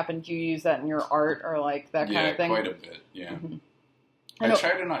that happened, do you use that in your art or, like, that kind of thing? Yeah, quite a bit, yeah. I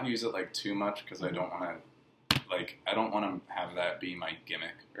try to not use it, like, too much, because I don't want to, have that be my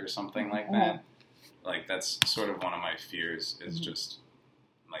gimmick or something like that. Like, that's sort of one of my fears, is just,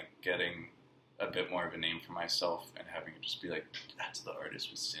 like, getting a bit more of a name for myself and having it just be like, that's the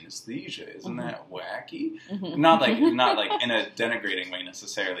artist with synesthesia, isn't that wacky? Not like in a denigrating way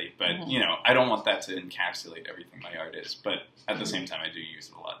necessarily, but you know, I don't want that to encapsulate everything my art is, but at the same time I do use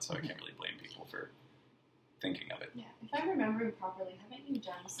it a lot, so I can't really blame people for thinking of it. Yeah, if I'm remembering properly, haven't you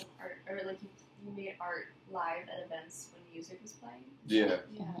done some art, or like you made art live at events when music was playing? Yeah.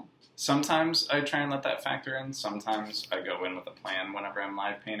 Yeah. Sometimes I try and let that factor in. Sometimes I go in with a plan whenever I'm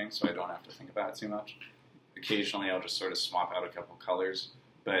live painting, so I don't have to think about it too much. Occasionally I'll just sort of swap out a couple colors,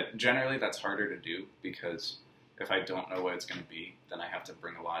 but generally that's harder to do because if I don't know what it's going to be, then I have to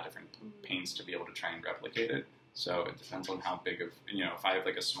bring a lot of different paints to be able to try and replicate it. So it depends on how big of, you know, if I have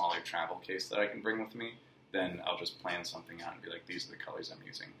like a smaller travel case that I can bring with me, then I'll just plan something out and be like, these are the colors I'm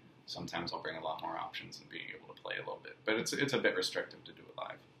using. Sometimes I'll bring a lot more options and being able to play a little bit, but it's a bit restrictive to do it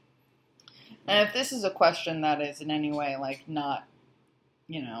live. And if this is a question that is in any way, like, not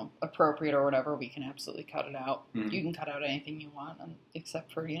appropriate or whatever, we can absolutely cut it out. Mhm. You can cut out anything you want,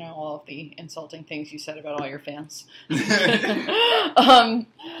 except for, all of the insulting things you said about all your fans. I'm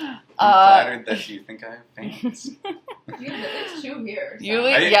flattered that you think I have fans. You have at least 2 here. So.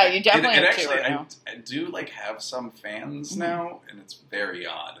 You definitely have actually, 2 right now. I do have some fans now, and it's very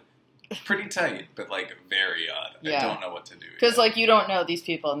odd. Pretty tight, but very odd. Yeah. I don't know what to do. Because you don't know these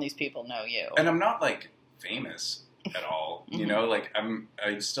people, and these people know you. And I'm not famous at all.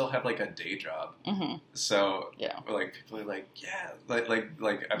 I still have a day job. Mm-hmm. So yeah, people are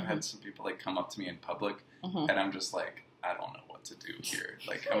I've had some people come up to me in public, mm-hmm. and I'm just I don't know what to do here.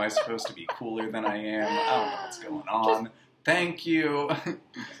 Am I supposed to be cooler than I am? I don't know what's going on. Thank you.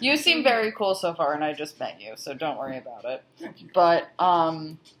 You seem very cool so far, and I just met you, so don't worry about it. Thank you. But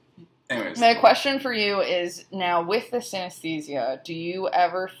anyways, my question for you is, now with the synesthesia, do you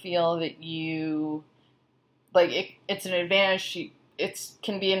ever feel that you it's an advantage? It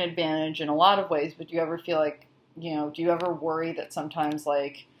can be an advantage in a lot of ways, but do you ever feel do you ever worry that sometimes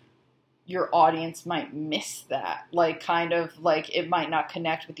your audience might miss that, it might not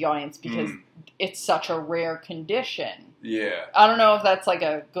connect with the audience because it's such a rare condition? Yeah. I don't know if that's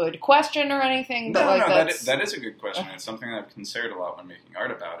a good question or anything, but that is a good question. It's something that I've considered a lot when making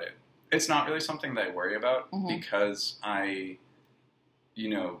art about it. It's not really something that I worry about because I,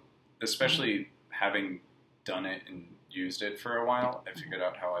 especially having done it and used it for a while, I figured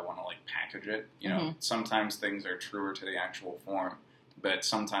out how I want to package it. Sometimes things are truer to the actual form, but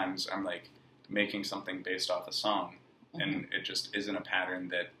sometimes I'm making something based off a song, and it just isn't a pattern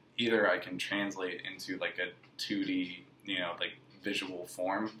that either I can translate into a 2D, visual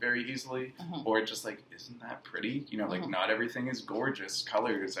form very easily, or it just isn't that pretty? Not everything is gorgeous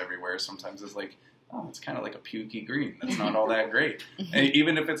colors everywhere. Sometimes it's it's kind of a pukey green. That's not all that great. And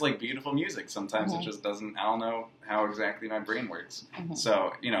even if it's beautiful music, sometimes it just doesn't. I don't know how exactly my brain works.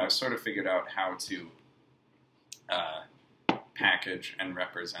 So I've sort of figured out how to package and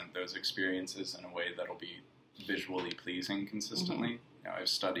represent those experiences in a way that'll be visually pleasing consistently. I've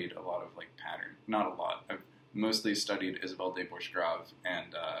studied a lot of pattern. Not a lot. I've mostly studied Isabelle Desbourges-Grave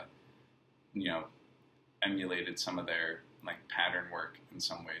and emulated some of their pattern work in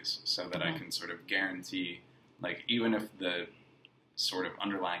some ways, so that I can sort of guarantee, even if the sort of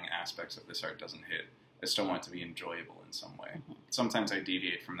underlying aspects of this art doesn't hit, I still want it to be enjoyable in some way. Sometimes I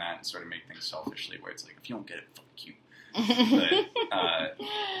deviate from that and sort of make things selfishly, where it's if you don't get it, fuck you. But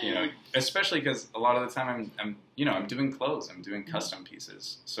especially because a lot of the time I'm doing clothes, I'm doing custom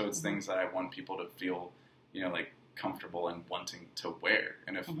pieces, so it's things that I want people to feel, comfortable and wanting to wear.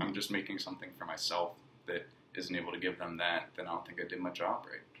 And if I'm just making something for myself that isn't able to give them that, then I don't think I did my job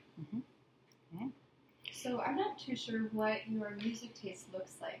right. So I'm not too sure what your music taste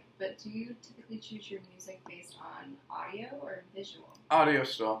looks like, but do you typically choose your music based on audio or visual? Audio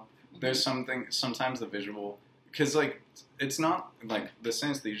still. There's sometimes the visual, because it's not the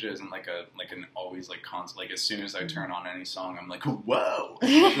synesthesia isn't an always constant, as soon as I turn on any song I'm whoa.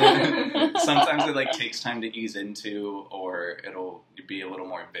 Sometimes it takes time to ease into, or it'll be a little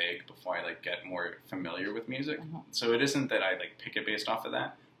more vague before I get more familiar with music. So it isn't that I pick it based off of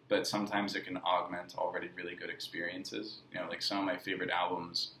that, but sometimes it can augment already really good experiences. Some of my favorite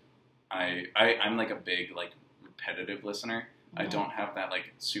albums, I'm a big repetitive listener. I don't have that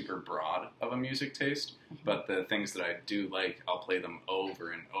super broad of a music taste, but the things that I do I'll play them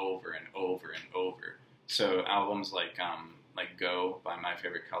over and over and over and over. So albums like Go by My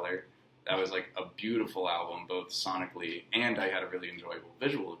Favorite Color, that was a beautiful album both sonically, and I had a really enjoyable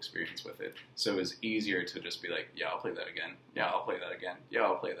visual experience with it. So it was easier to just be yeah, I'll play that again. Yeah, I'll play that again. Yeah,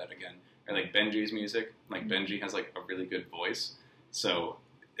 I'll play that again. Or Benji's music, Benji has a really good voice. So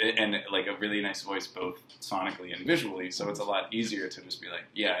and a really nice voice both sonically and visually, so it's a lot easier to just be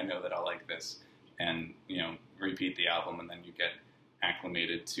yeah, I know that I'll like this, and repeat the album, and then you get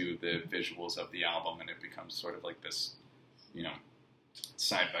acclimated to the visuals of the album, and it becomes sort of this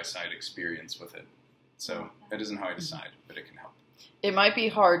side-by-side experience with it. So that isn't how I decide, but it can help. It might be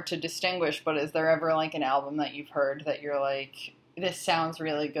hard to distinguish, but is there ever an album that you've heard that you're this sounds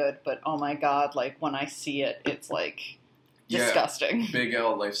really good, but oh my god, when I see it, it's disgusting. Yeah, Big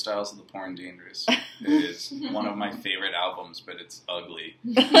L, Lifestyles of the Poor and Dangerous is one of my favorite albums, but it's ugly.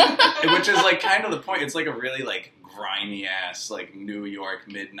 Which is kind of the point. It's a really grimy ass New York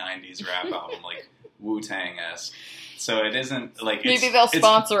mid-90s rap album, Wu-Tang-esque. So it isn't maybe they'll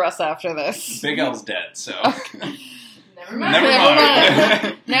sponsor us after this. Big L's dead, so Never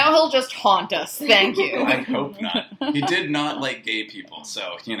mind. Now he'll just haunt us. Thank you. I hope not. He did not like gay people,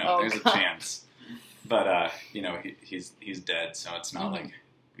 so there's a chance. But he's dead, so it's not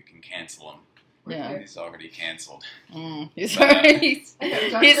we can cancel him. Yeah. He's already canceled.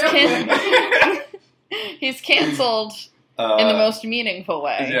 He's canceled in the most meaningful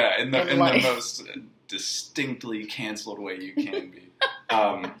way. Yeah, in the most distinctly canceled way you can be.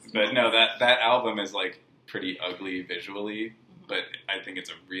 But no, that album is like pretty ugly visually, but I think it's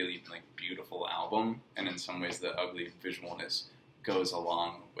a really like beautiful album, and in some ways the ugly visualness goes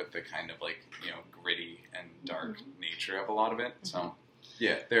along with the kind of like, you know, gritty and dark nature of a lot of it. So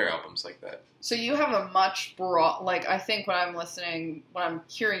yeah, there are albums like that. So you have a much broad, like, I think when I'm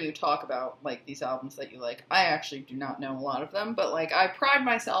hearing you talk about, like, these albums that you like, I actually do not know a lot of them, but, like, I pride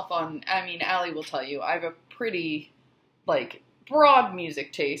myself on, I mean, Allie will tell you, I have a pretty, like, broad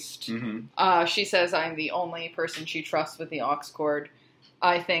music taste. Mm-hmm. She says I'm the only person she trusts with the aux cord.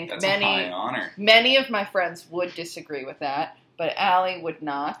 I think That's a high honor. many of my friends would disagree with that, but Allie would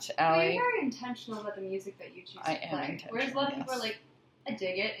not. Allie, you're very intentional about the music that you choose to I play. am intentional, Whereas a lot of people are like, I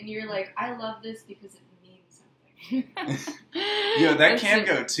dig it, and you're like, I love this because it means something. Yeah, that can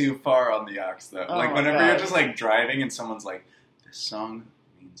go too far on the aux, though. Oh like, my whenever God. you're just, like, driving and someone's like, this song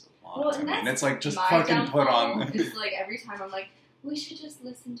means a lot to me. And it's like, just my fucking put downfall. on... It's like, every time I'm like, we should just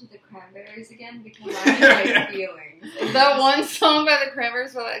listen to the Cranberries again because I'm in my feelings. It's that just- one song by the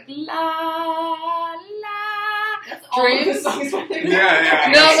Cranberries were like, la, la, That's all of the dreams. songs by the Yeah,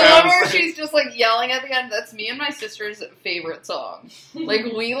 yeah. No, That the one sounds where like- she's just, like, yelling at the end, that's me and my sister's favorite song. Like,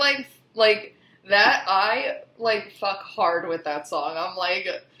 we, like, that, I, like, fuck hard with that song. I'm like,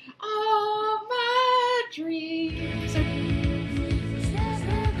 all my dreams.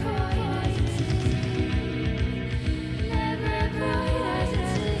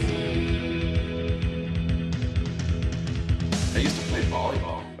 I used to play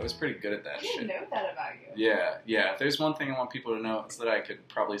volleyball. I was pretty good at that I didn't shit. know that about you. Yeah. If there's one thing I want people to know, it's that I could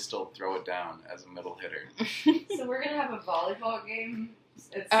probably still throw it down as a middle hitter. So we're gonna have a volleyball game.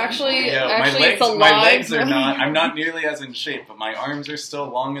 at some Actually- point. Yeah, Actually, it's a my live- legs are not. I'm not nearly as in shape, but my arms are still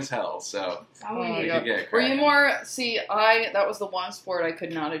long as hell. So That's how Oh my we God. get Were you cracking. more, see, that was the one sport I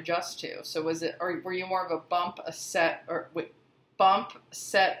could not adjust to. So were you more of a bump, a set, or,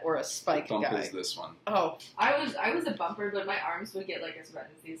 or a spike Bump guy? is this one. Oh, I was a bumper, but my arms would get like as red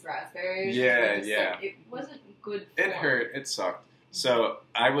as these raspberries. Yeah, It was just, yeah. like, it wasn't good. It form. hurt. It sucked. So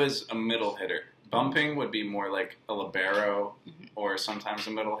I was a middle hitter. Bumping would be more like a libero, or sometimes a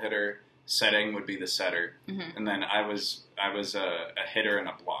middle hitter. Setting would be the setter, Mhm. and then I was a hitter and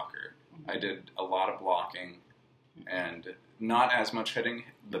a blocker. I did a lot of blocking, and not as much hitting.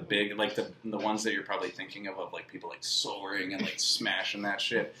 The big, like the ones that you're probably thinking of like people like soaring and like smashing that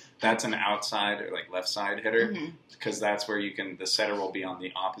shit. That's an outside or like left side hitter. mhm. Because that's where the setter will be on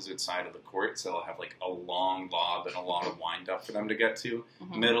the opposite side of the court, so they'll have like a long lob and a lot of wind up for them to get to.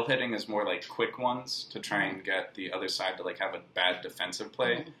 Mhm. Middle hitting is more like quick ones to try and get the other side to like have a bad defensive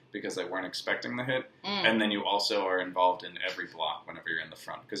play because they weren't expecting the hit. Mm. And then you also are involved in every block whenever you're in the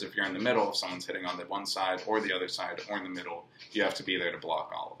front. Because if you're in the middle, if someone's hitting on the one side or the other side or in the middle, you have to be there to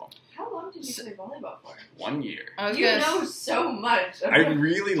block all of them. How long did you play volleyball for? 1 year. I was You gonna know so much. I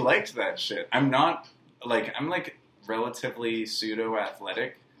really liked that shit. I'm like relatively pseudo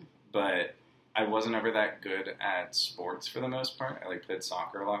athletic, but I wasn't ever that good at sports for the most part. I like played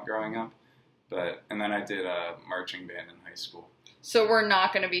soccer a lot growing up, and then I did a marching band in high school. So we're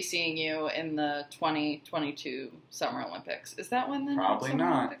not going to be seeing you in the 2022 Summer Olympics. Is that when the Probably Summer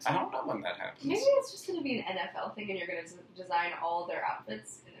not. Olympics I are? don't know when that happens. Maybe it's just going to be an NFL thing, and you're going to design all their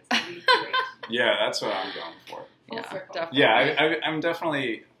outfits, and it's going to be great. Yeah, that's what I'm going for. Full Yeah, circle. definitely. Yeah, I'm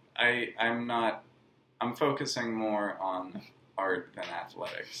definitely. I'm not. I'm focusing more on art than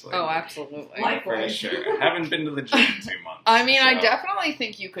athletics. Like, Oh, absolutely. Like- for sure. I haven't been to the gym in 2 months. I mean, I so- definitely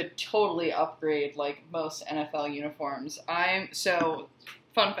think you could totally upgrade, like, most NFL uniforms.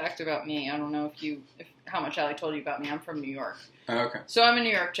 Fun fact about me, I don't know how much Allie told you about me, I'm from New York. Oh, okay. So I'm a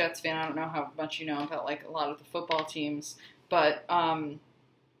New York Jets fan, I don't know how much you know about, like, a lot of the football teams, but,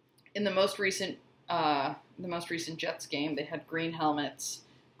 in the most recent Jets game, they had green helmets,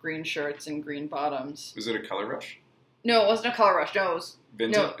 green shirts, and green bottoms. Was it a color rush? No, it wasn't a color rush, no, it was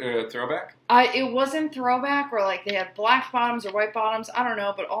Vintage throwback? it wasn't throwback or like they had black bottoms or white bottoms. I don't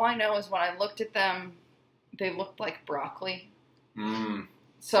know, but all I know is when I looked at them, they looked like broccoli. Mm.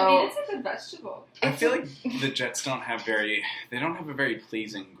 So I mean, it's a good vegetable. I feel like the Jets don't have a very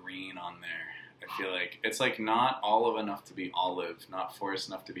pleasing green on there. I feel like it's like not olive enough to be olive, not forest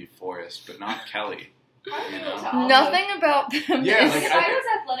enough to be forest, but not Kelly. I would You go know? to olive. nothing about them Yeah, is. like, If I was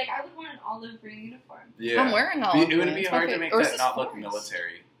athletic, I would want an olive green uniform. Yeah. I'm wearing olive. It would green. be It's hard my to make favorite. Or is that this not look forest?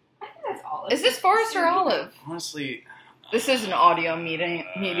 military. I think that's olive. Is this forest or olive? Honestly, This is an audio medium.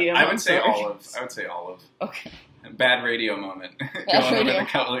 I would say I'm sorry. olive. I would say olive. Okay. Bad radio moment. Going over radio. the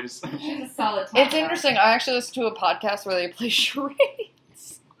colors. She's a solid top It's dog. interesting. I actually listened to a podcast where they play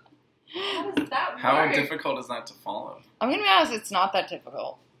charades. How does that How work? difficult is that to follow? I'm gonna be honest, it's not that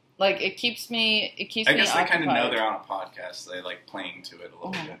difficult. Like it keeps me I me guess they kind of know occupied. they're on a podcast. They like playing to it a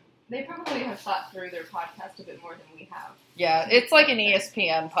little Mhm. bit. They probably have thought through their podcast a bit more than we have. Yeah, it's like an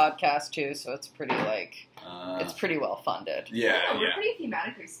ESPN podcast too, so it's pretty like it's Uh, pretty well funded. yeah, We're yeah. pretty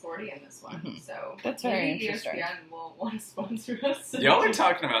thematically sporty in this one, Mhm. so That's very maybe interesting. ESPN will want to sponsor us. Y'all are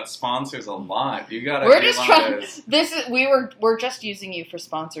talking about sponsors a lot. You gotta We're do just one trying. of those, This is we're just using you for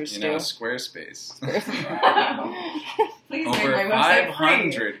sponsors, you know, Stu. Squarespace. Please make Over my website free.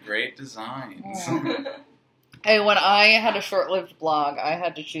 500 great designs. Hey, when I had a short-lived blog, I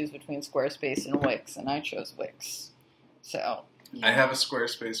had to choose between Squarespace and Wix, and I chose Wix. So I have a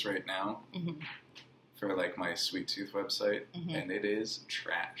Squarespace right now Mhm. for like my Sweet Tooth website, Mhm. and it is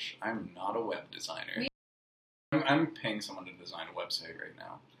trash. I'm not a web designer. I'm paying someone to design a website right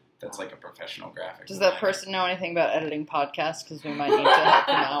now. That's like a professional graphic does that designer. person know anything about editing podcasts? Because we might need to help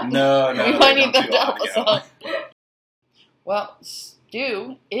them out. No, we they might don't need them do to help us audio. out. Well,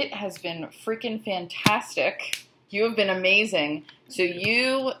 Stu, it has been freaking fantastic. You have been amazing. So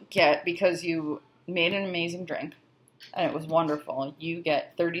you get, because you made an amazing drink, and it was wonderful, you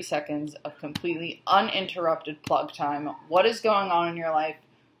get 30 seconds of completely uninterrupted plug time. What is going on in your life?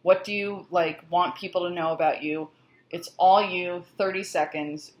 What do you want people to know about you? It's all you. 30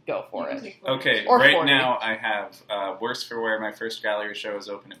 seconds. Go for it. Okay, Or right 40. now I have Worse for Wear. My first gallery show is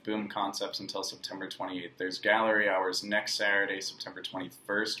open at Boom Concepts until September 28th. There's gallery hours next Saturday, September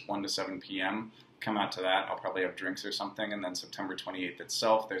 21st, 1 to 7 p.m. Come out to that. I'll probably have drinks or something. And then September 28th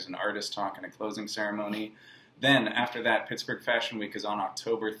itself, there's an artist talk and a closing ceremony. Then after that, Pittsburgh Fashion Week is on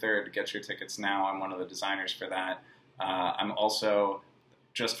October 3rd. Get your tickets now. I'm one of the designers for that. I'm also...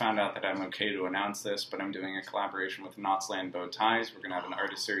 just found out that I'm okay to announce this, but I'm doing a collaboration with Knots Land Bow Ties. We're going to have an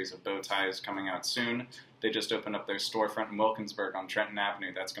artist series of bow ties coming out soon. They just opened up their storefront in Wilkinsburg on Trenton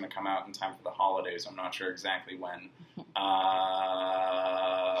Avenue. That's going to come out in time for the holidays. I'm not sure exactly when.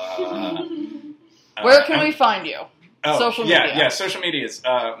 Where can we find you? Oh, Social yeah, media. Yeah, social media is,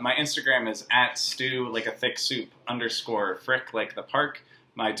 my Instagram is @stew, like a thick soup, _frick, like the park.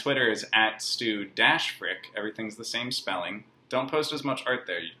 My Twitter is @stew-frick. Everything's the same spelling. Don't post as much art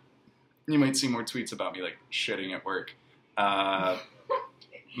there. You might see more tweets about me, like, shitting at work.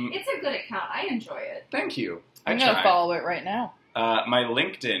 It's a good account. I enjoy it. Thank you. I'm I going to try. follow it right now. My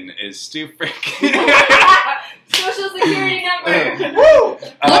LinkedIn is Stu Frick. Social security number. Woo! Look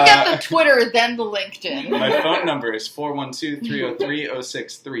at the Twitter, then the LinkedIn. My phone number is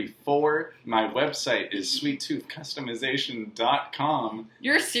 412-303-0634. My website is sweettoothcustomization.com.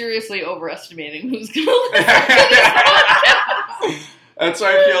 You're seriously overestimating who's going to listen. That's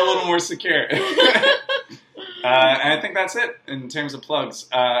why I feel a little more secure. And I think that's it in terms of plugs.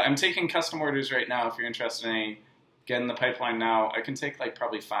 I'm taking custom orders right now. If you're interested in any, get in the pipeline now. I can take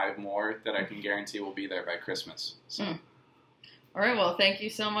probably 5 more that I can guarantee will be there by Christmas. So All right, well, thank you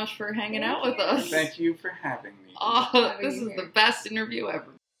so much for hanging out with us. thank you for having me. Oh, this is the best interview ever.